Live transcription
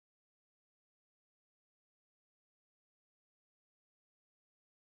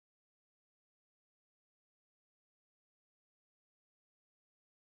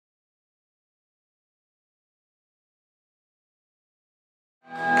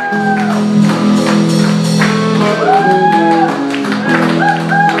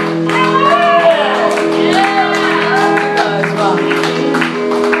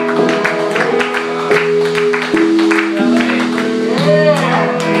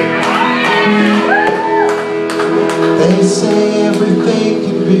They say everything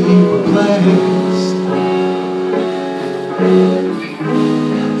can be replaced,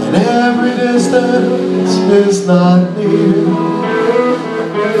 and every distance is not near.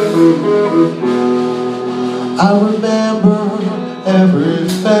 I remember every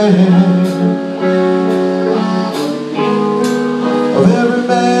face of every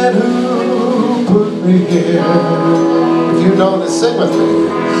man who put me here. If you know this, sing with me.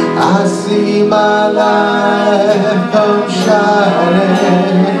 I see my life come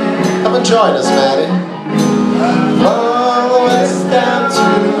shining. Come and join us, Maddie. From the west down to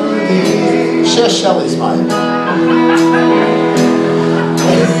the east. Share Shelley's mic.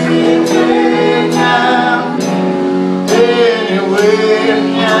 Anywhere now, anywhere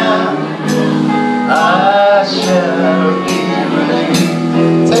now, I shall be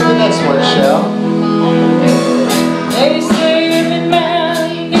relieved. Take the next one, Shell. They say every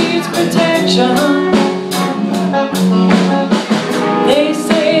man needs protection. They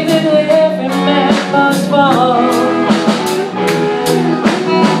say that every man must fall.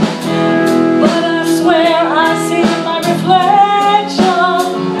 But I swear I see my reflection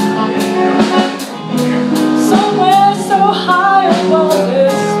somewhere so high above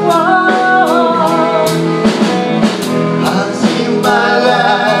this wall. I see my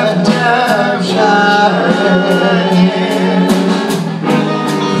lifetime shining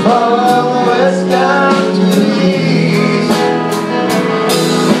from the west down to the east.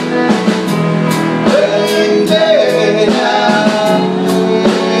 Any day now,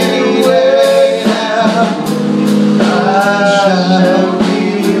 anywhere now, I shall be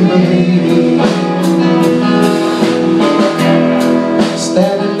relieved.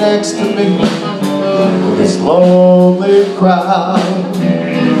 Standing next to me, this lonely crowd,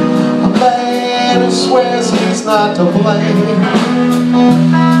 a man who swears he's not to blame.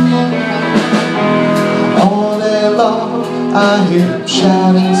 All day long I hear him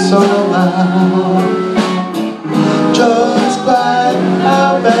shouting so loud, just by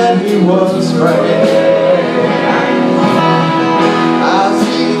how bad he was afraid. I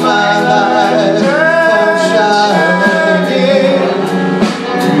see my life shining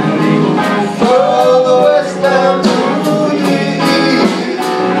from the west down to the east.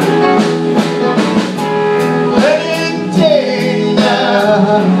 Any day now,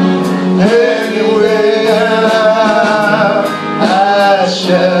 anywhere, I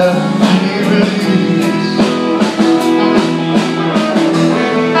shall be released.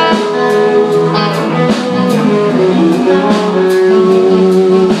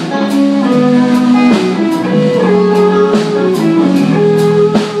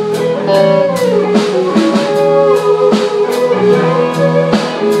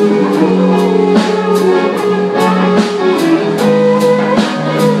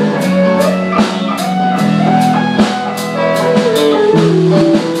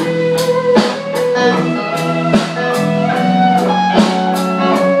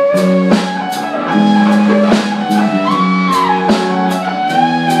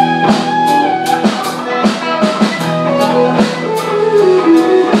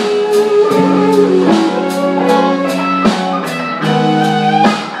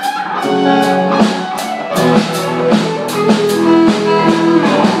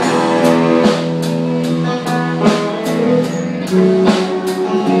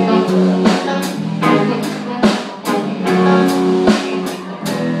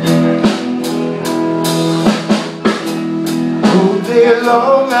 All day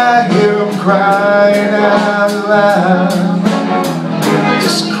long I hear him crying out loud,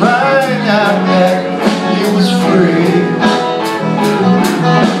 just crying out that he was free.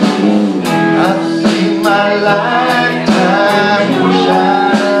 I see my lifetime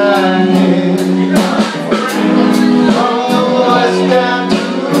shining from the west down to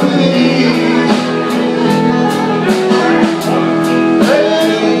the east.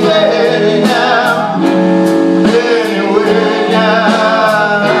 Any day now, anywhere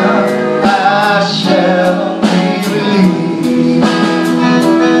now, I shall be relieved.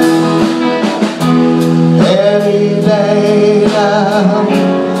 Any day now,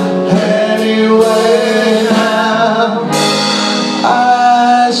 anywhere now,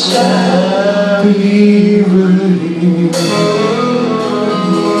 I shall be